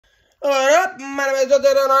What up? My name is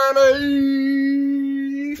Justin and I'm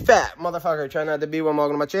a fat motherfucker trying not to be one.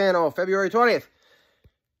 Welcome to my channel. February 20th.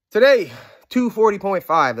 Today,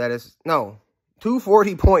 240.5. That is, no,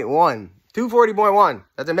 240.1. 240.1.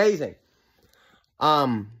 That's amazing.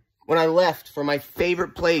 When I left for my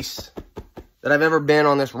favorite place that I've ever been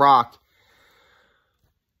on this rock,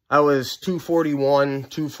 I was 241,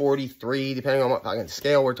 243, depending on what fucking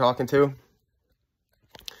scale we're talking to.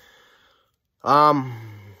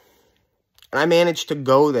 And I managed to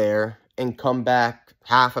go there and come back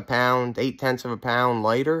half a pound, 0.8 of a pound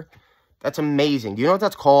lighter. That's amazing. Do you know what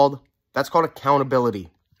that's called? That's called accountability.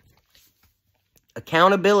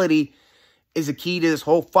 Accountability is the key to this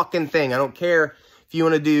whole fucking thing. I don't care if you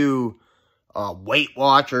want to do Weight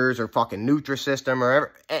Watchers or fucking Nutrisystem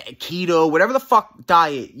or keto, whatever the fuck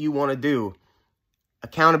diet you want to do.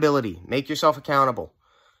 Accountability. Make yourself accountable.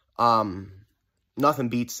 Nothing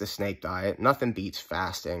beats the snake diet. Nothing beats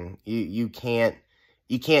fasting. You can't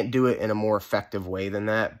do it in a more effective way than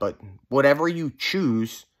that. But whatever you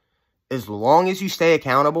choose, as long as you stay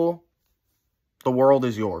accountable, the world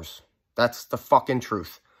is yours. That's the fucking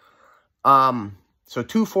truth. So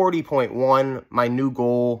 240.1, my new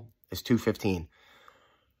goal is 215.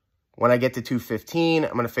 When I get to 215,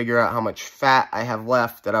 I'm going to figure out how much fat I have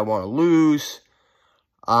left that I want to lose.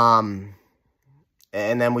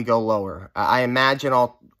 And then we go lower. I imagine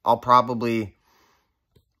I'll probably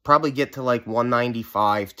get to like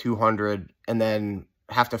 195, 200, and then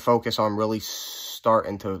have to focus on really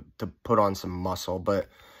starting to put on some muscle. But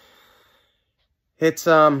it's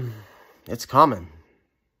coming.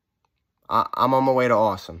 I'm on my way to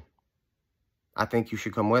awesome. I think you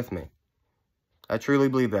should come with me. I truly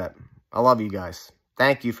believe that. I love you guys.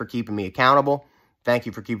 Thank you for keeping me accountable. Thank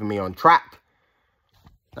you for keeping me on track.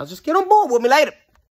 Now just get on board with me later.